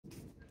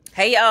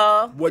Hey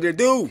y'all. What it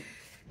do?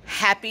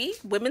 Happy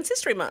Women's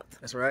History Month.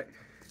 That's right.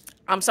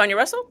 I'm Sonia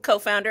Russell,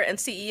 co-founder and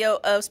CEO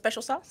of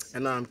Special Sauce.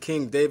 And I'm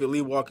King David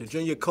Lee Walker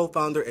Jr.,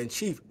 co-founder and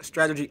chief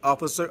strategy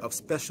officer of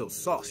Special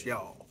Sauce,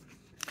 y'all.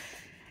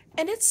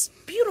 And it's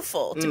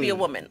beautiful to be a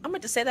woman. I'm going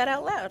to say that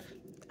out loud.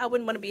 I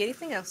wouldn't want to be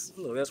anything else.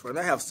 Look, that's right. And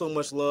I have so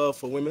much love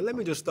for women. Let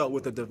me just start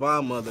with the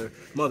divine mother,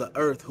 Mother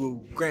Earth,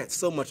 who grants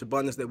so much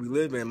abundance that we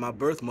live in. My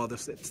birth mother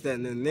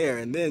standing in there.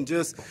 And then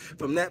just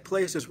from that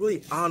place, just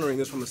really honoring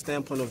this from a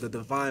standpoint of the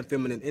divine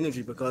feminine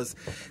energy, because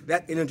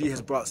that energy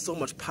has brought so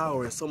much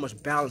power and so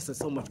much balance and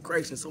so much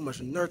grace and so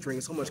much nurturing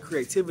and so much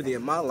creativity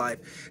in my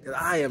life that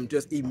I am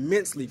just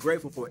immensely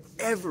grateful for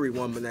every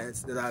woman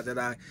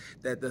that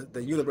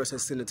the universe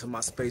has sent into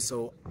my space.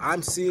 So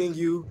I'm seeing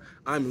you,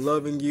 I'm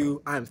loving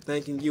you, I'm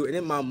thanking you, and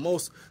in my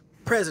most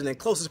present and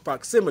closest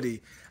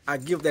proximity, I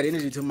give that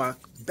energy to my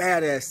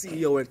badass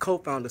CEO and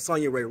co-founder,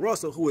 Sonia Ray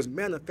Russell, who is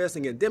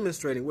manifesting and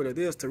demonstrating what it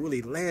is to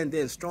really land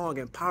in strong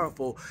and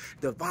powerful,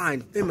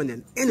 divine,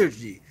 feminine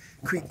energy,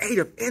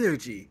 creative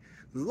energy.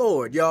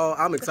 Lord, y'all,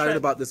 I'm excited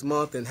about this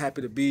month and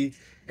happy to be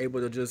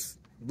able to just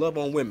love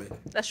on women.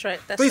 That's right.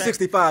 That's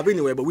 365 right.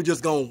 Anyway, but we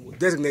just gonna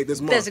designate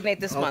this month.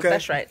 Designate this month.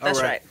 That's right.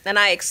 That's right. And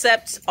I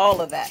accept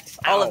all of that.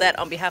 All of that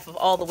on behalf of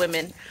all the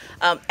women.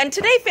 And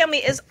today, family,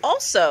 is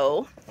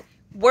also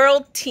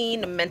World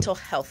Teen Mental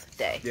Health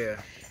Day.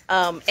 Yeah.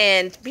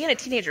 And being a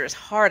teenager is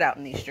hard out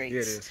in these streets. Yeah,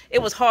 it is.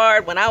 It was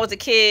hard when I was a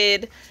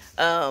kid.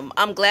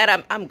 I'm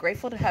glad. I'm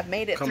grateful to have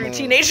made it through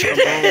teenager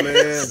days. Come on,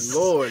 man.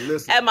 Lord,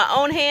 listen. At my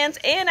own hands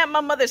and at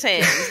my mother's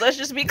hands. Let's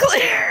just be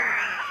clear.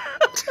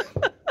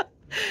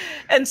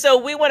 And so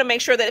we want to make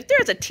sure that if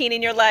there's a teen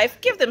in your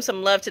life, give them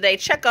some love today.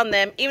 Check on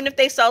them. Even if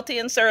they salty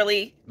and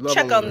surly,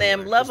 check on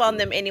them. Love on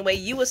them anyway.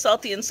 You were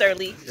salty and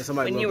surly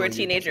when you were a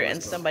teenager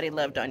and somebody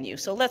loved on you.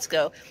 So let's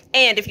go.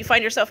 And if you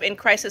find yourself in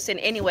crisis in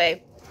any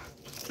way,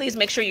 please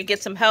make sure you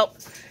get some help.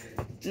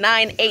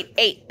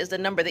 988 is the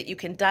number that you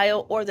can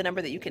dial or the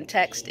number that you can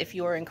text if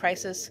you are in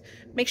crisis.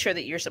 Make sure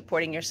that you're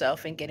supporting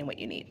yourself and getting what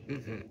you need.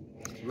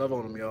 Mm-hmm. Love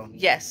on them, y'all.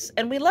 Yes.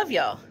 And we love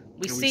y'all.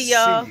 We see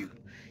y'all.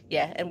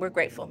 Yeah. And we're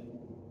grateful.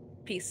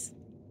 Peace.